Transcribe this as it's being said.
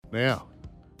Now,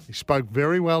 he spoke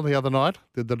very well the other night,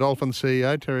 did the Dolphins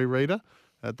CEO, Terry Reader,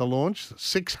 at the launch.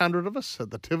 600 of us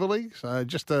at the Tivoli. So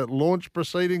just launch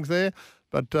proceedings there.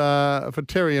 But for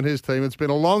Terry and his team, it's been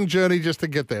a long journey just to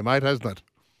get there, mate, hasn't it?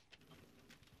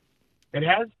 It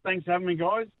has. Thanks for having me,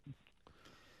 guys.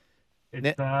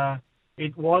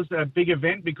 It was a big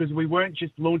event because we weren't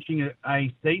just launching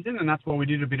a season, and that's why we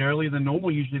did it a bit earlier than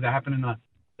normal. Usually they happen in the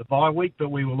bye week, but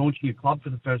we were launching a club for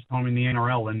the first time in the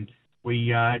NRL, and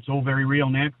it's all very real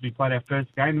now because we played our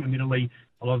first game. Admittedly,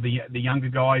 a lot of the younger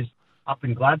guys up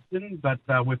in Gladstone, but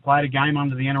we've played a game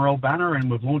under the NRL banner, and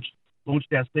we've launched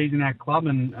our season, our club,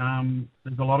 and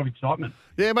there's a lot of excitement.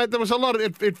 Yeah, mate, there was a lot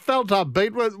of it felt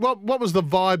upbeat. What was the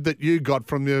vibe that you got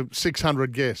from the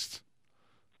 600 guests?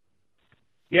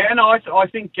 Yeah, and I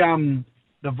think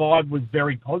the vibe was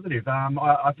very positive.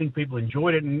 I think people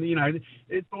enjoyed it, and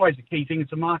it's always a key thing.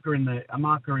 It's a marker in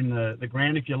the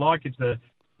ground, if you like.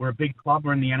 We're a big club.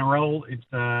 We're in the NRL. It's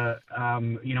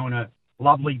in a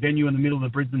lovely venue in the middle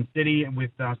of Brisbane City, and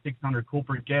with 600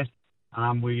 corporate guests.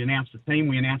 We announced the team.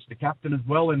 We announced the captain as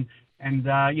well, and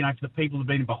for the people who've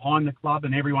been behind the club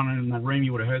and everyone in the room,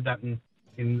 you would have heard that in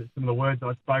some of the words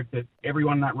I spoke. That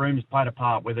everyone in that room has played a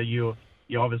part, whether you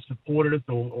either supported us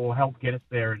or helped get us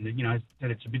there. And, as I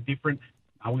said, it's a bit different.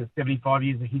 With 75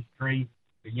 years of history,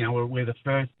 we're the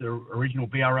original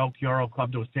BRL, QRL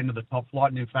club to ascend to the top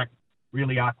flight. And, in fact,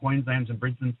 really are Queensland's and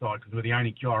Brisbane's side because we're the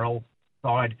only QRL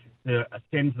side to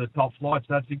ascend to the top flight.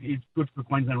 So it's good for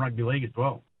Queensland Rugby League as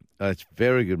well. That's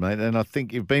very good, mate. And I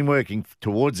think you've been working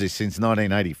towards this since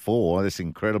 1984, this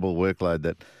incredible workload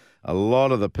that a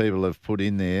lot of the people have put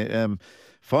in there.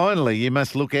 Finally, you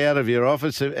must look out of your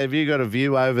office. Have you got a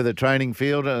view over the training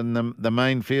field and the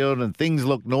main field, and things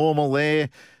look normal there?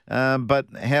 But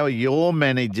how are your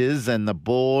managers and the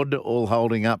board all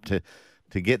holding up to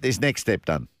get this next step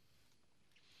done?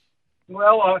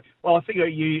 Well, I think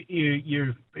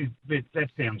that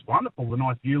sounds wonderful. The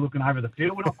nice view looking over the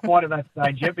field. We're not quite at that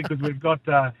stage yet because we've got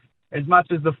as much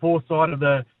as the foresight of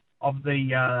the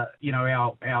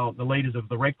leaders of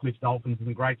the Redcliffe Dolphins and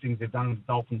the great things they've done in the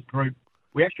Dolphins group.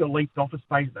 We actually leased office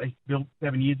space they built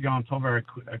 7 years ago on top of our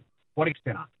aquatic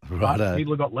centre. Right.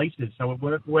 People have got leases, so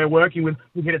we're working with.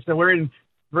 So we're in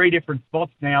 3 different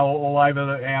spots now, all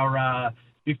over our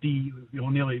 50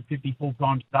 or nearly 50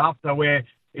 full-time staff. So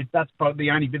that's probably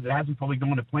the only bit that hasn't probably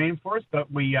gone to plan for us. But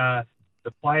the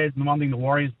players, and the one thing the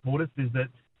Warriors taught us is that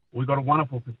we've got a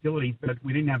wonderful facility, but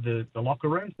we didn't have the locker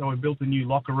room. So we built a new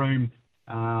locker room,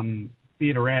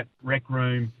 theaterette, rec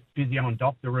room, physio and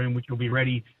doctor room, which will be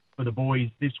ready for the boys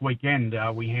this weekend.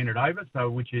 We hand it over,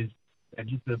 which is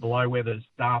just below where the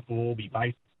staff will all be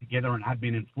based together in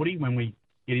admin and footy when we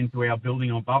get into our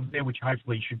building above there, which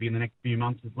hopefully should be in the next few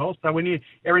months as well. So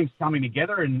everything's coming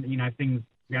together, and things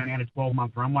going out a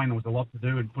 12-month runway, and there was a lot to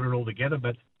do and put it all together,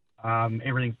 but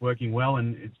everything's working well,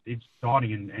 and it's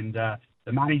exciting, and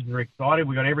the managers are excited.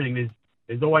 We've got everything.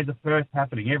 There's always a first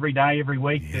happening every day, every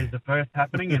week. Yeah. There's a first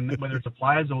happening, and whether it's the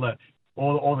players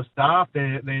or the staff,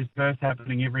 there's first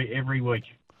happening every week.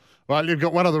 Well, you've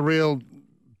got one of the real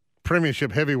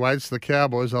premiership heavyweights, the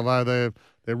Cowboys, although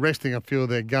they're resting a few of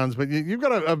their guns, but you've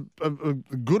got a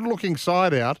good-looking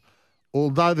side out,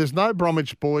 although there's no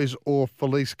Bromwich boys or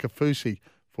Felice Kafusi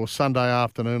for Sunday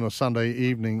afternoon or Sunday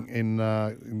evening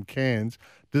in Cairns.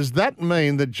 Does that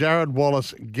mean that Jared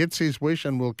Wallace gets his wish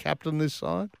and will captain this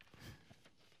side?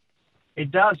 It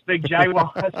does. Big J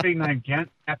Wallace has been named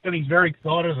captain. He's very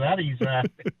excited about that.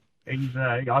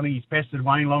 I think he's pestered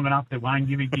Wayne long enough that Wayne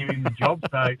give him the job.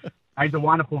 So he's a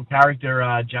wonderful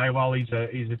character. J Wallace.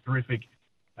 He's a terrific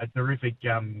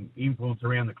influence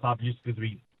around the club just because of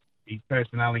his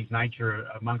personality, his nature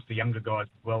amongst the younger guys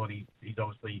as well, and he's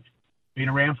obviously been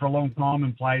around for a long time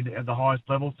and played at the highest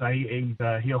level, so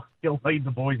he'll lead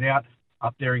the boys out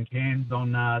up there in Cairns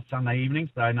on Sunday evening.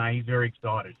 So no, he's very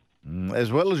excited.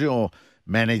 As well as your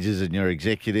managers and your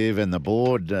executive and the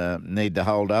board need to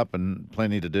hold up and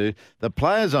plenty to do, the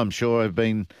players, I'm sure, have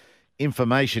been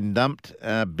information dumped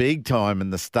big time in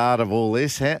the start of all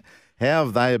this. How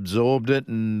have they absorbed it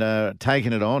and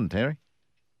taken it on, Terry?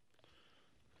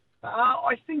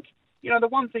 I think, the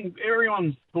one thing,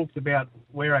 everyone's talked about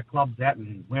where our club's at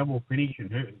and where we'll finish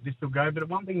and who this will go, but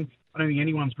one thing I don't think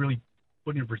anyone's really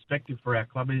put in perspective for our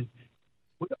club is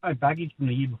we've got no baggage from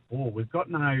the year before. We've got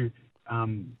no,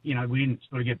 we didn't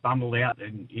sort of get bundled out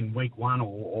in week one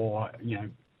or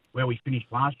where we finished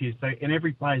last year. So, and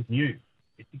every player's new.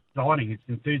 It's exciting. It's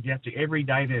enthusiastic. Every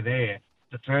day they're there.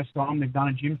 The first time they've done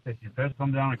a gym session, first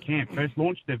time they've done a camp, first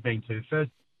launch they've been to,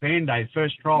 first fan day,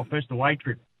 first trial, first away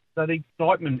trip. So the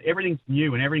excitement, everything's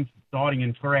new and everything's exciting.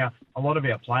 And for a lot of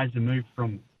our players who moved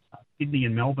from Sydney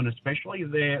and Melbourne especially,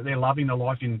 they're loving the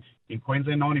life in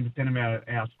Queensland. 90% of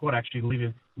our squad actually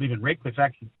live in Redcliffe.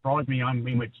 Actually surprised me. I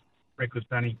mean, which Redcliffe's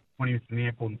only 20 minutes from the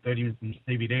airport and 30 minutes from the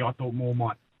CBD. I thought more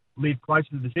might live closer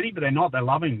to the city, but they're not. They're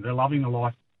loving the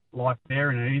life there,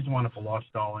 and it is a wonderful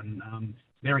lifestyle. And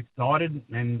they're excited,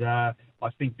 and I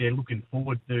think they're looking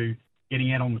forward to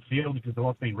getting out on the field because a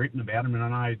lot's been written about them, and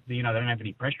I know they don't have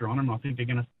any pressure on them. I think they're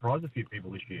going to surprise a few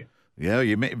people this year. Yeah,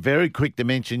 you're very quick to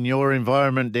mention your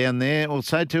environment down there. Well,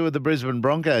 so too are the Brisbane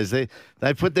Broncos. They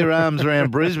put their arms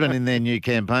around Brisbane in their new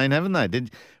campaign, haven't they?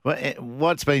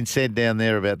 What's been said down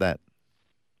there about that?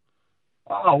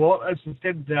 Oh, well, as I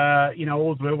said,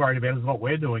 all we're worried about is what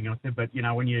we're doing. And I said, but,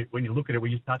 when you look at it, we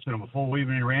just touched on it before, we've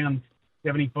been around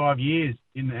 75 years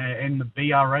in the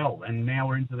BRL, and now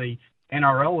we're into the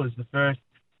NRL as the first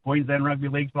Queensland Rugby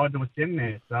League side to ascend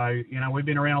there. So, we've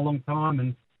been around a long time,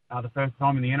 and the first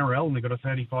time in the NRL, and they've got a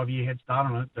 35-year head start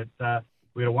on it. But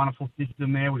we got a wonderful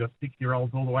system there. We've got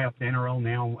 6-year-olds all the way up to NRL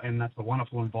now, and that's a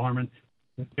wonderful environment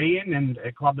to be in, and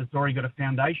a club that's already got a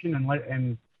foundation.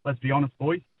 And let's be honest,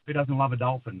 boys, who doesn't love a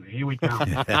dolphin? Here we come.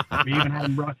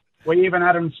 We even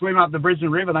had them swim up the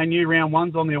Brisbane River. They knew round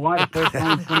one's on their way. The first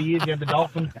time in 20 years you had the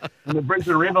Dolphins in the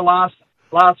Brisbane River last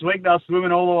week. They were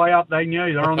swimming all the way up. They knew.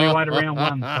 They were on their way to round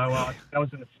one. So that was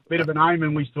a bit of an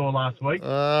omen we saw last week.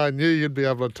 I knew you'd be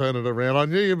able to turn it around. I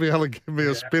knew you'd be able to give me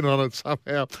a spin on it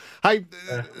somehow. Hey,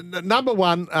 number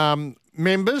one,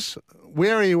 members,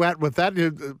 where are you at with that?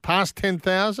 You past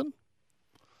 10,000?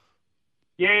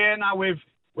 Yeah, no,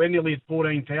 we're nearly at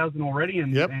 14,000 already,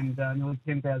 and nearly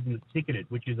 10,000 is ticketed,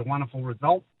 which is a wonderful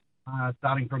result,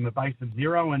 starting from the base of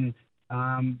zero. And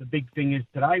the big thing is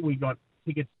today we got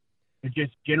tickets,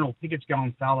 just general tickets go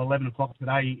on sale 11 o'clock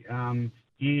today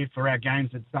here for our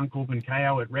games at Suncorp and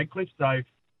KO at Redcliffe. So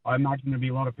I imagine there'll be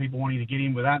a lot of people wanting to get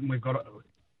in with that, and we've got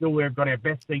our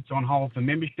best seats on hold for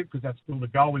membership because that's still the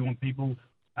goal. We want people,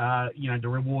 to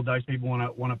reward those people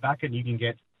want to back it. And you can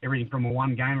get everything from a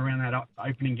one game around that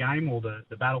opening game or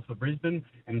the battle for Brisbane,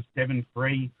 and 7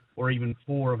 free or even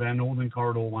 4 of our Northern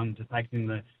Corridor one to take in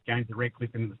the games at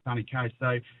Redcliffe and the Sunny Coast.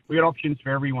 So we got options for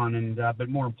everyone, and but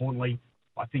more importantly,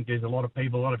 I think there's a lot of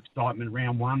people, a lot of excitement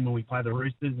round one when we play the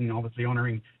Roosters, and obviously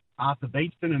honouring Arthur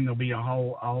Beeston, and there'll be a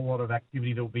whole lot of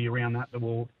activity that will be around that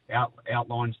will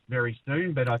outline very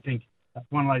soon. But I think that's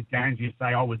one of those games you say,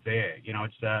 I was there.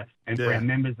 For our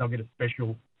members, they'll get a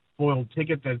special foiled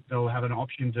ticket that they'll have an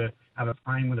option to have a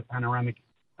frame with a panoramic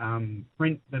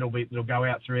print that'll go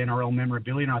out through NRL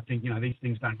memorabilia. And I think these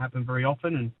things don't happen very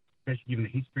often, and especially given the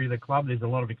history of the club, there's a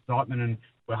lot of excitement, and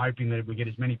we're hoping that we get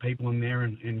as many people in there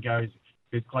and go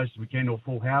as close as we can to a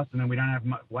full house, and then we don't have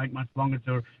wait much longer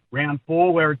to round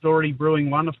 4, where it's already brewing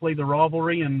wonderfully, the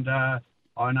rivalry. And I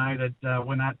know that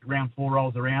when that round 4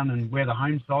 rolls around, and we're the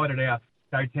home side at our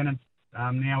co-tenants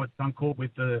now at Suncorp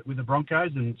with the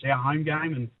Broncos, and it's our home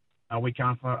game, and we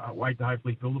can't wait to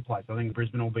hopefully fill the place. I think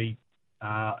Brisbane will be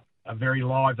a very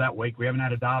live that week. We haven't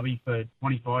had a derby for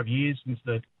 25 years since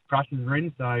the Crushers were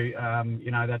in, so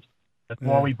that's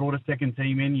why we brought a second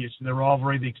team in. You see the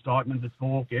rivalry, the excitement, the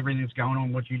talk, everything that's going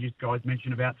on, what you just guys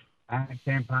mentioned about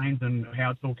campaigns and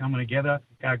how it's all coming together.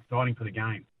 How exciting for the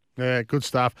game. Yeah, good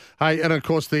stuff. Hey, and of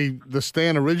course the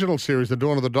Stan Original Series, The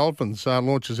Dawn of the Dolphins,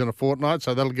 launches in a fortnight,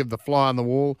 so that'll give the fly on the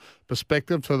wall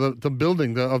perspective to the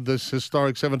building of this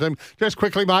historic 17. Just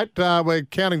quickly, mate, we're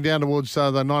counting down towards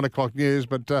the 9 o'clock news,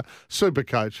 but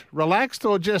Supercoach, relaxed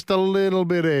or just a little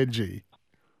bit edgy?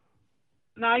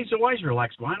 No, he's always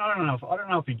relaxed, Wayne. I don't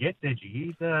know if he gets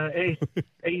edgy.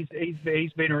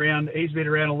 He's been around. He's been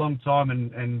around a long time,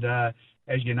 and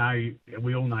as you know,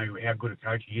 we all know how good a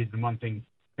coach he is. And one thing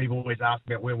people always ask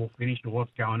about where we'll finish or what's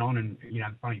going on. And the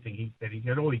funny thing he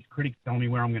said all these critics tell me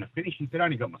where I'm going to finish. He said I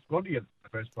only got my squad together for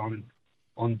the first time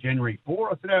on January 4.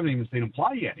 I said I haven't even seen him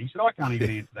play yet. He said I can't even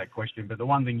answer that question. But the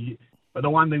one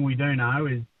thing we do know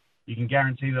is you can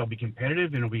guarantee they'll be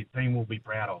competitive, and it'll be a team we'll be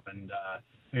proud of. And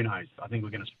who knows? I think we're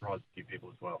going to surprise a few people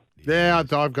as well. Yeah,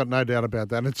 I've got no doubt about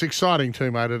that. It's exciting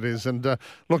too, mate. It is. And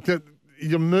look,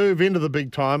 you move into the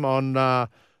big time on.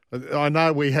 I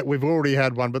know we've already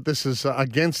had one, but this is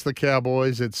against the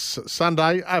Cowboys. It's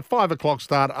Sunday, 5 o'clock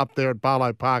start up there at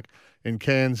Barlow Park in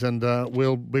Cairns, and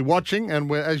we'll be watching.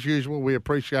 And as usual, we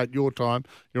appreciate your time.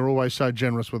 You're always so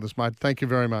generous with us, mate. Thank you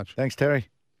very much. Thanks, Terry.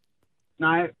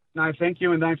 No, thank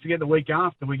you, and don't forget the week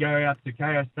after we go out to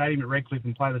KO Stadium at Redcliffe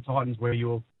and play the Titans, where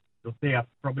you'll see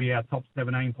probably our top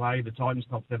 17 play. The Titans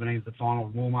top 17 is the final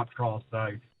warm-up trial, so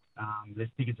there's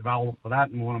tickets available for that,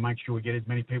 and we want to make sure we get as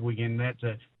many people again there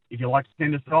to, if you like, to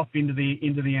send us off into the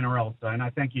NRL. So no,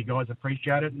 thank you guys,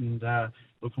 appreciate it, and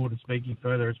look forward to speaking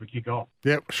further as we kick off.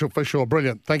 Yep, sure, for sure,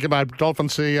 brilliant. Thank you, mate. Dolphin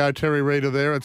CEO Terry Reader there.